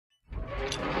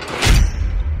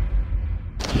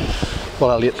Well,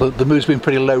 Elliott, the mood's been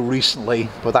pretty low recently,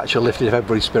 but that should lift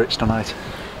everybody's spirits tonight.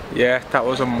 Yeah, that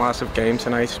was a massive game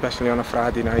tonight, especially on a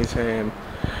Friday night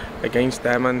against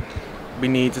them, and we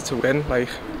needed to win. Like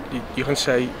you can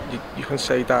say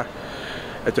that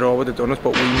a draw would have done us,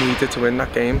 but we needed to win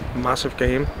that game, massive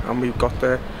game, and we've got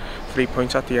the 3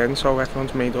 points at the end, so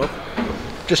everyone's made up.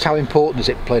 Just how important is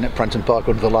it playing at Prenton Park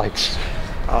under the lights?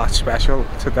 Oh, it's special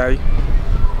today.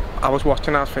 I was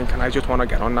watching, I was thinking, I just want to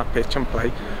get on that pitch and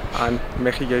play, and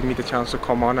Mickey gave me the chance to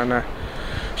come on and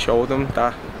show them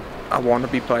that I want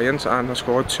to be playing, and I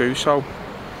scored 2, so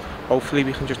hopefully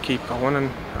we can just keep going and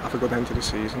have a good end to the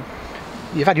season.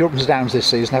 You've had your ups and downs this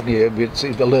season, haven't you? It's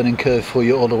a learning curve for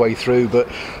you all the way through, but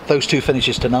those 2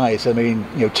 finishes tonight, I mean,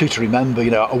 2 to remember, a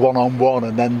 1-on-1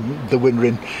 and then the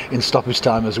winner in stoppage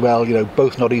time as well,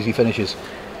 both not easy finishes.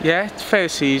 Yeah, it's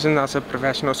first season as a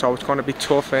professional, so it's going to be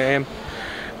tough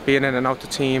being in and out the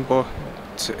team, but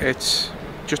it's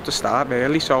just the start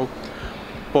really. So,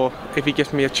 but if he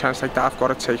gives me a chance like that, I've got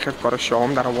to take it, I've got to show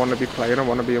him that I want to be playing, I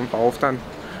want to be involved, and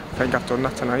I think I've done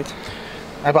that tonight.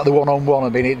 How about the 1-on-1? I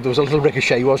mean, there was a little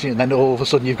ricochet, wasn't it? And then all of a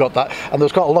sudden you've got that, and there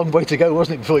was quite a long way to go,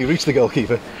 wasn't it, before you reached the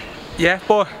goalkeeper? Yeah,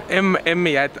 but in my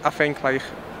head, I think like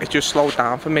it just slowed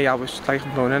down for me. I was like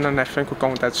running and everything was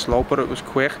going dead slow, but it was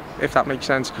quick, if that makes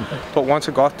sense. But once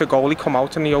I got the goal, he come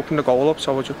out and he opened the goal up,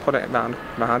 so I just put it around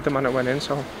behind him and it went in,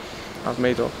 so I was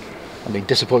made up. I mean,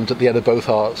 disappointed at the end of both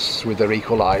hearts with their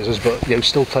equalisers, but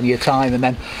still plenty of time. And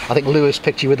then I think Lewis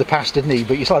picked you with the pass, didn't he?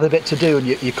 But you still had a bit to do, and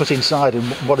you cut inside, and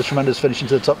what a tremendous finish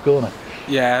into the top corner.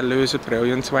 Yeah, Lewis is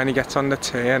brilliant. When he gets on the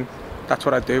turn, that's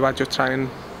what I do. I just try and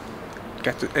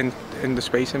get in the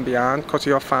space in behind, because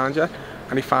he'll find you.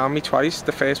 And he found me twice.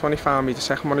 The first one he found me, the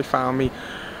second one he found me,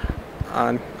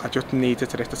 and I just needed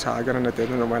to hit the target, and I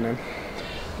did, and I went in.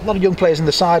 A lot of young players in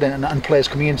the side and players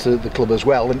coming into the club as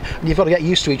well, and you've got to get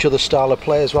used to each other's style of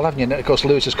play as well, haven't you? And of course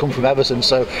Lewis has come from Everton,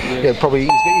 so probably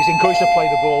he's encouraged to play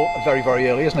the ball very, very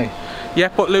early, isn't he? Yeah,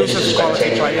 but Lewis is a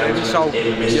quality player, so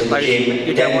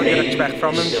you get what you expect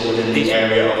from him. He's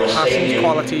passing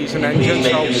qualities and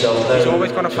engines, so he's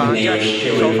always going to find you.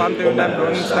 So if I'm doing them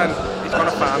runs, then he's going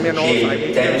to find me, and all the time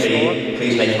he's going to score.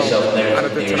 Please make yourself known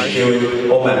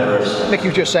to all members. Mick,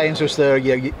 you were just saying to us there,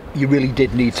 you really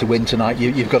did need to win tonight.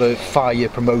 You've got to fire your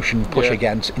promotion push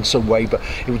against in some way, but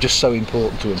it was just so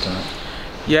important to win tonight.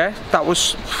 Yeah, that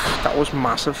was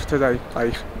massive today.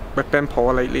 Like, we've been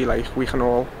poor lately, like we can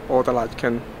all the lads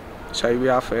can say we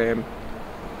have,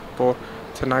 but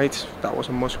tonight that was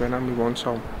a must win and we won,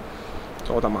 so it's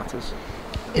all that matters.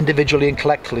 Individually and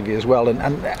collectively as well,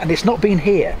 and it's not been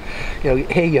here.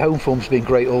 Here your home form's been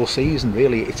great all season.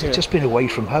 Really, it's just been away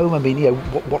from home. I mean,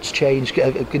 what's changed?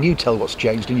 Can you tell what's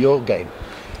changed in your game?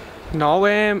 No,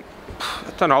 I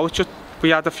don't know. It's just we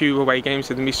had a few away games,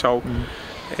 didn't we? So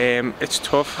it's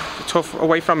tough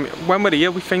away from. When we're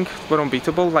here, we think we're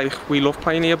unbeatable. Like, we love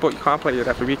playing here, but you can't play here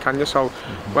every week, can you? So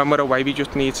when we're away, we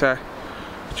just need to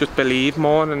just believe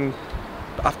more and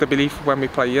have the belief when we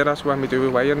play here as when we do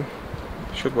away, and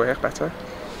should work better.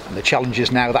 And the challenge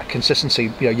is now that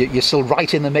consistency. You're still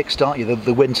right in the mix, aren't you?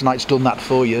 The win tonight's done that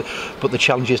for you, but the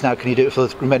challenge is now, can you do it for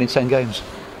the remaining 10 games?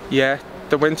 Yeah,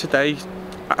 the win today,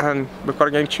 and we've got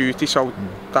a game Tuesday, so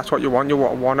that's what you want. You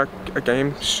want a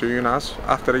game soon as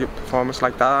after a performance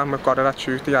like that, and we've got it at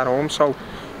Tuesday at home, so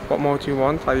what more do you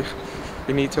want? Like,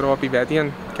 we need to all be ready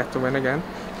and get the win again.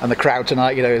 And the crowd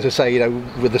tonight, as I say,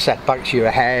 with the setbacks, you're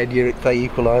ahead, they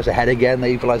equalise, ahead again,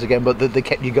 they equalise again, but they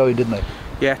kept you going, didn't they?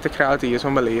 Yeah, the crowd here is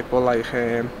unbelievable. Like,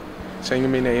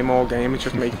 singing my name all game, it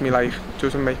just makes me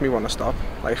doesn't make me want to stop.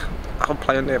 Like, I'm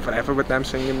playing there forever with them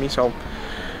singing me, so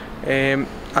and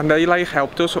they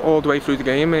helped us all the way through the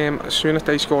game. As soon as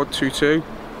they scored 2-2,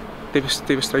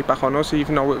 they were straight back on us,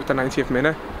 even though it was the 90th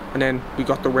minute, and then we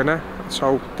got the winner,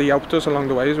 so they helped us along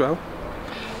the way as well.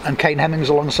 And Kane Hemmings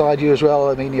alongside you as well.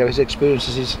 I mean, his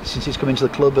experiences since he's come into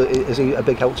the club, is he a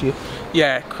big help to you?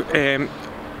 Yeah,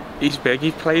 he's big.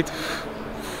 He's played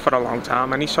for a long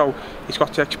time, and he's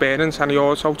got the experience, and he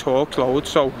also talks loads.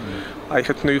 So, like,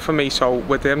 it's new for me. So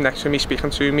with him next to me, speaking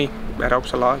to me, it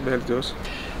helps a lot. It really does.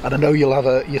 And I know you'll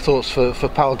have your thoughts for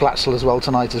Paul Glatzel as well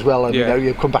tonight as well. And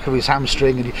you've come back with his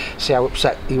hamstring, and you see how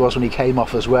upset he was when he came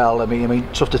off as well. I mean,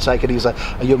 tough to take, and he's a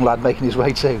young lad making his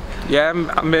way too. Yeah,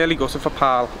 I'm really gutted for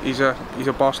Paul. He's a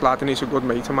boss lad, and he's a good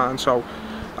mate of mine. So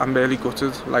I'm really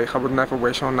gutted. Like, I would never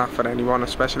wish on that for anyone,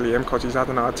 especially him, because he's had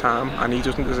an hard time and he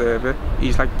doesn't deserve it.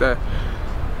 He's like the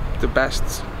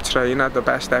best trainer, the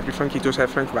best everything. He does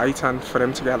everything right, and for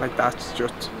him to get like that,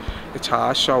 it's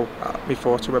harsh. So my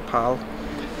thoughts are with Paul.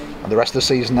 And the rest of the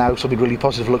season now, something really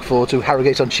positive to look forward to.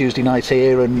 Harrogate on Tuesday night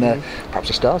here, and perhaps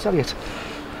a start, Elliott.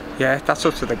 Yeah, that's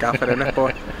up to the gaffer, isn't it?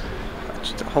 But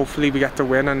hopefully we get the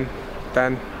win, and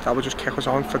then that will just kick us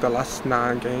on for the last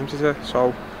 9 games, is it?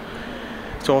 So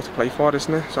it's all to play for,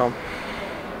 isn't it? So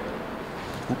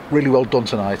really well done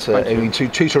tonight. I mean, two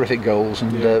terrific goals,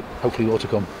 and hopefully more to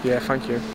come. Yeah, thank you.